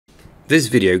This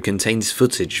video contains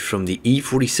footage from the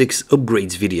E46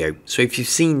 Upgrades video, so if you've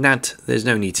seen that, there's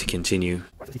no need to continue.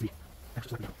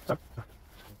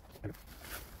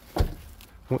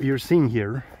 What you're seeing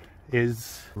here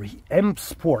is M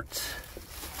Sport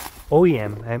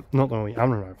OEM, not OEM, I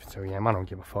don't know if it's OEM, I don't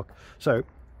give a fuck. So,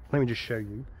 let me just show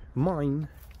you.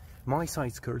 My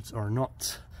side skirts are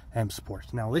not M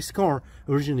Sport. Now, this car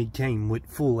originally came with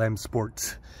full M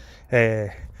Sport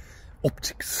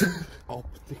optics.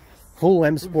 Full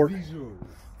M Sport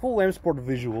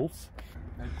visuals.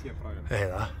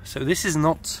 Yeah. So this is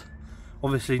not,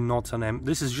 obviously not an M,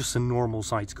 this is just a normal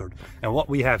side skirt. And what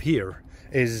we have here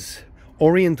is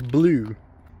Orient Blue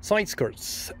side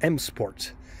skirts, M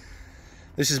Sport.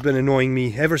 This has been annoying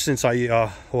me ever since I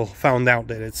found out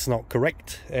that it's not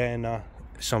correct, and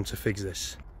it's time to fix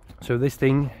this. So this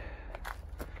thing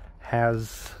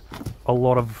has a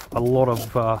lot of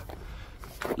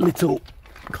little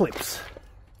clips.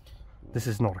 This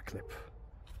is not a clip.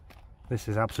 This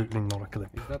is absolutely not a clip.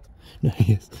 Is that? No,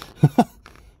 yes.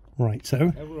 Right,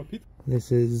 so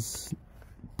this is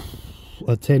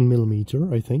a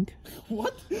 10mm, I think.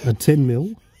 What? A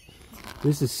 10mm.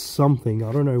 This is something,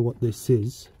 I don't know what this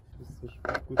is.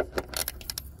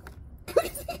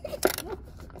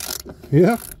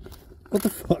 Yeah? What the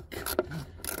fuck?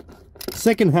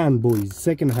 Second hand, boys,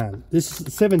 second hand. This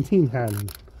is 17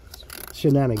 hand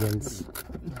shenanigans.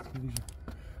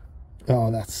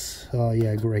 Oh, that's, oh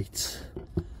yeah, great.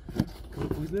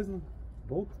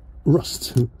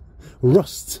 Rust.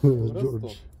 Rust,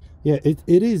 George. Yeah, it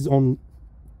is on,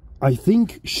 I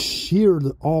think,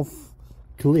 sheared off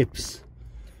clips.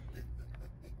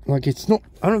 Like, it's not,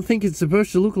 I don't think it's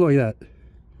supposed to look like that.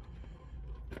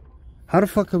 How the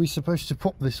fuck are we supposed to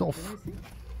pop this off?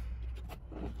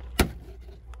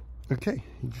 Okay,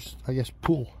 you just, I guess,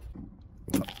 pull.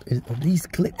 Are these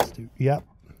clips, dude? Yeah.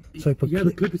 So yeah,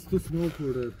 the clip is too small for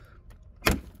the...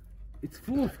 It's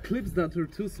full of clips that are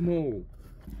too small.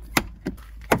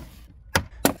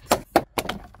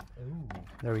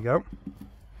 There we go.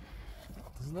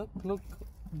 Does that look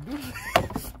good?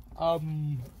 Oh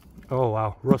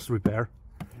wow, rust repair.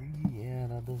 Yeah,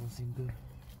 that doesn't seem good.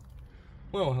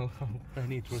 Well, I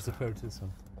need rust repair too, so...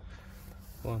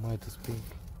 Who am I to speak?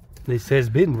 This has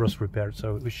been rust repaired,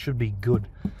 so it should be good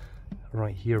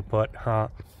right here, but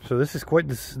so this is quite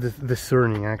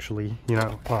discerning, actually, you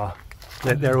know,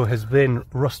 that there has been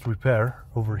rust repair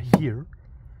over here,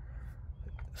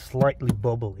 slightly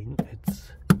bubbling.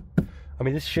 It's, I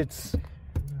mean, this shit's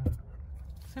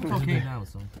seems okay now,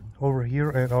 something over here,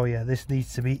 and oh yeah, this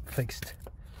needs to be fixed.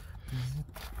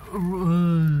 Yep,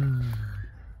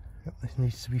 this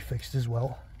needs to be fixed as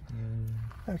well.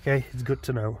 Okay, it's good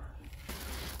to know.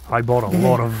 I bought a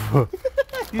lot of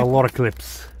a lot of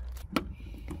clips.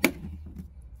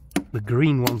 The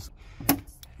green ones,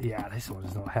 yeah, this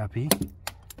one's not happy.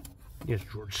 Yes,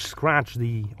 George, scratch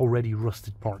the already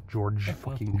rusted part, George.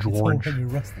 Fucking George. It's already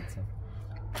rusted, so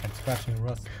I'm scratching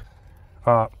rust.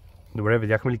 Добре,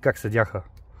 видяхме ли как седяха?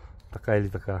 Така или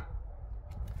така?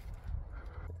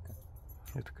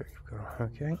 Е така ги вкарам,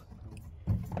 окей.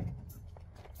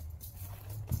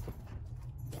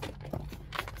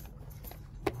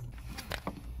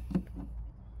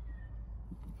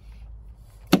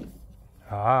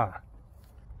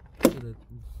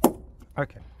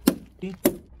 Okay.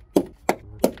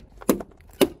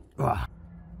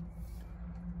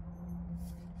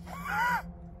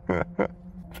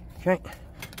 Okay.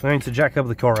 I need to jack up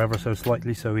the car ever so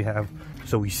slightly so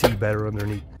we see better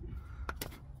underneath.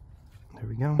 There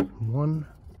we go. One.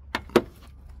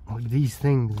 Like, these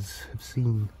things have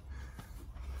seen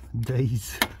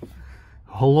days.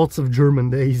 Lots of German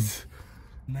days.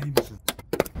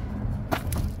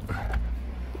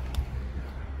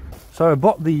 So I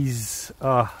bought these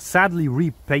sadly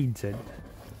repainted,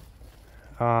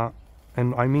 and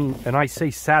I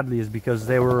say sadly is because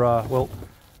they were well,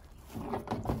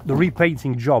 the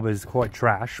repainting job is quite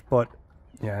trash, but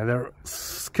yeah, they're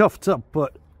scuffed up,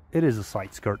 but it is a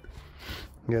side skirt.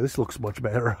 Yeah, this looks much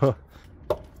better.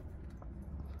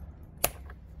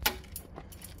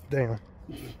 Damn.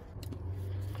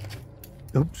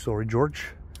 Oops, sorry,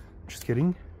 George. Just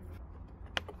kidding.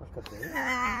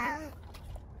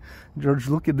 George,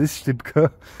 look at this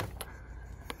stipka.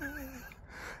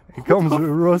 It comes with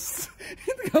rust.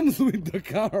 It comes with the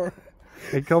car.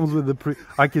 It comes with the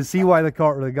I can see why the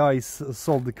guy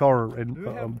sold the car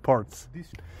in parts.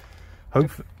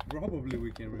 Probably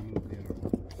we can remove the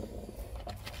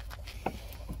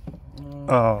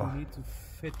other. We need to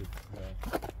fit it.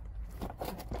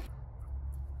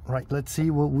 Right, let's see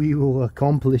what we will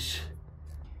accomplish.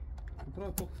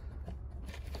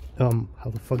 How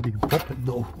the fuck do you pop it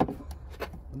though?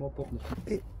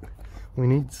 We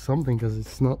need something because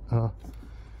it's not. I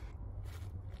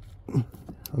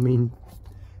mean,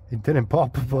 it didn't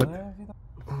pop, but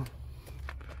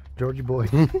Georgie boy,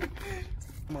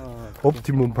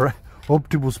 Optimus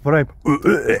Prime.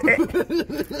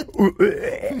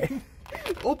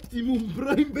 Optimum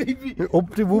Prime, baby!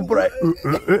 Optimum Prime.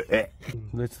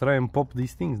 Let's try and pop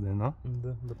these things then, huh?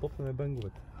 De poppen met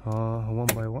bangoed. One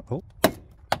by one. Oh.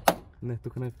 Nee,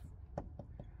 toch niet.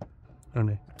 Oh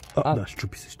nee. Oh, dat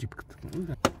is stupid.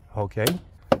 Okay.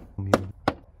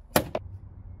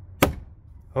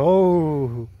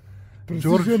 Oh.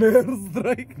 George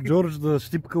the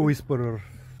Stipke Whisperer.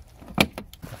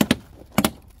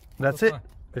 That's it.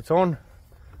 It's on.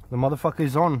 The motherfucker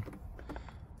is on.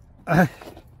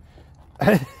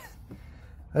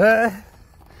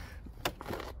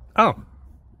 Oh.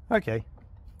 Okay.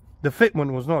 The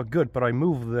fitment was not good, but I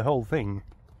moved the whole thing.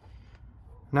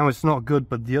 Now it's not good,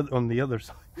 but on the other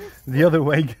side, the other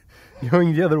way,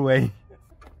 going the other way.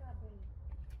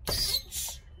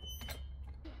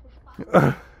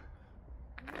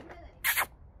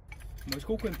 Mas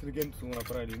qual que é inteligente para uma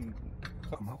praia ali?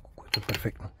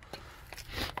 Perfect.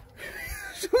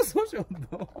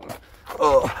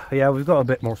 Oh, yeah, we've got a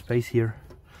bit more space here.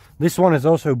 This one is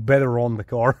also better on the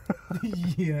car.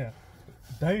 Yeah.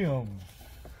 Damn.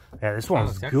 Yeah, this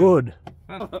one's good.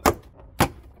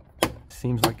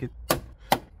 Seems like it.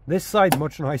 This side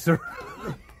much nicer.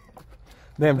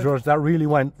 Damn, George, that really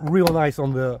went real nice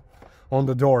on the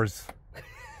doors.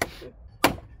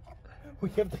 We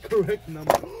have the correct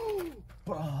number.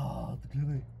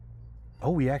 Oh,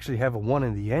 we actually have a 1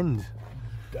 in the end.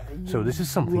 So this is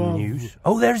something new.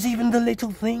 Oh, there's even the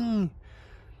little thing.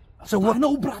 So what?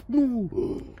 No, brat, no.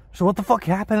 So what the fuck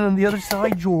happened on the other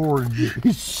side, George?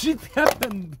 Shit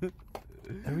happened.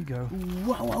 There we go.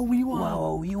 Wow, we were.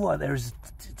 Wow, you are. There's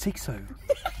Tixo.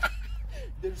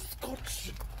 There's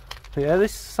scotch. Yeah,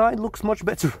 this side looks much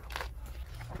better.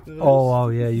 Oh,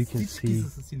 yeah, you can see.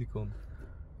 SILICONE.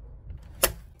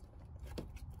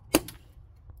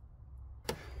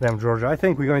 Damn, George, I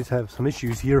think we're going to have some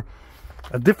issues here.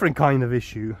 A different kind of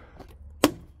issue.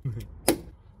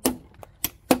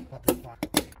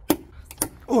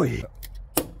 Oi!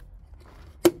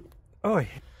 Oi!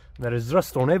 There is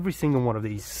rust on every single one of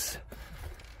these.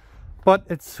 But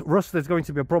it's rust that's going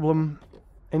to be a problem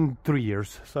in 3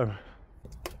 years, so...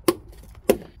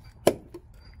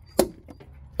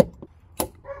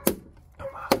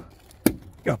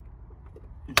 Go!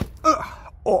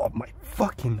 Oh, my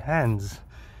fucking hands!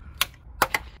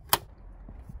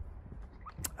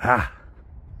 Ah!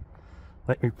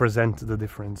 Let me present the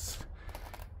difference.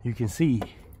 You can see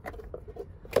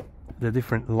the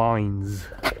different lines.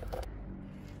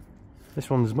 This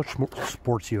one is much more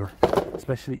sportier,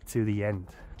 especially to the end.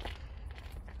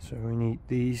 So we need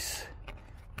these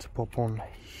to pop on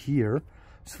here.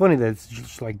 It's funny that it's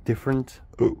just like different.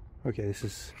 Oh, okay, this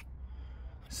is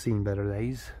seen better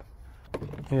days.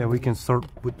 Yeah, we can start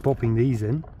with popping these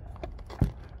in.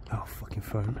 Oh, fucking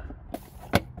phone.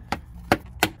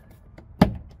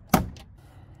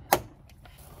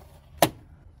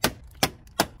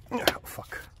 Oh,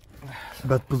 fuck.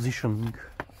 Bad positioning.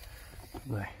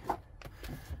 Nee.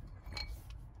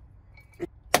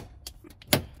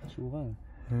 That's what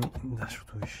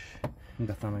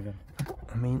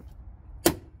I mean,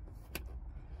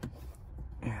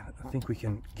 yeah, I think we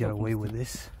can get away with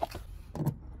this.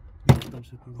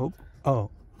 Oh,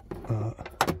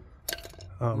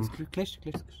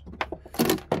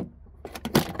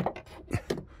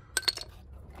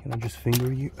 can I just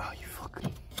finger you? Oh, you fuck.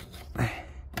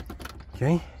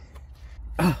 Okay.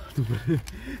 Oh,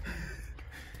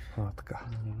 така.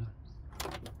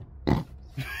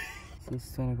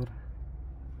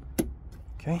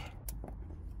 Okay.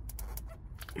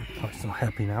 Oh, it's not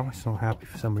happy now. It's not happy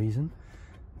for some reason.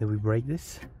 Did we break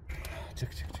this?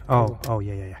 Oh,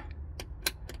 yeah.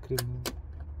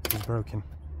 It's broken.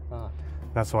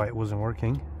 That's why it wasn't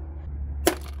working.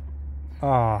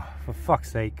 Ah, oh, for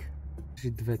fuck's sake.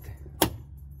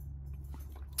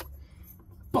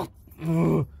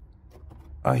 Oh,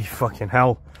 you fucking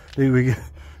hell. Dude,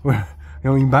 we're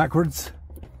going backwards.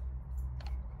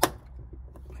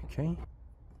 Okay.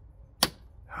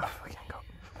 Oh, fucking God.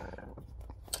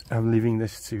 I'm leaving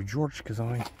this to George because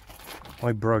I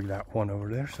broke that one over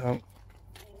there, so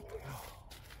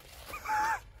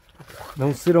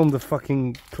don't sit on the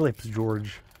fucking clips,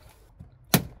 George.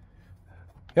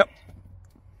 Yep.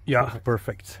 Yeah,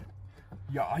 perfect.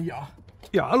 Ja.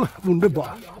 Ja,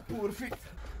 wunderbar. Perfect.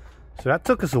 So that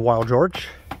took us a while, George.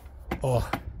 Oh,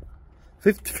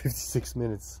 56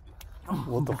 minutes.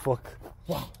 What the fuck?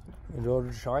 Wow.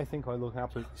 George, I think I look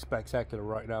happy, spectacular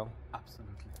right now.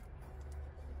 Absolutely.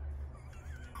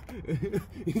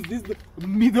 Is this the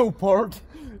middle part?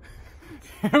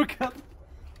 Haircut?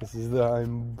 This is the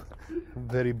I'm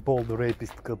very bold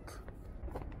rapist cut.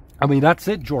 I mean, that's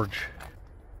it, George.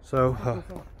 So,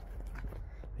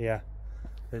 yeah,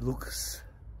 it looks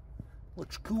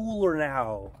much cooler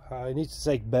now. I need to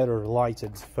take better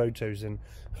lighted photos, and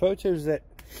photos that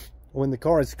when the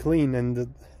car is clean and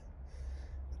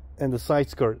the side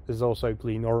skirt is also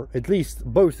clean, or at least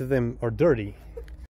both of them are dirty.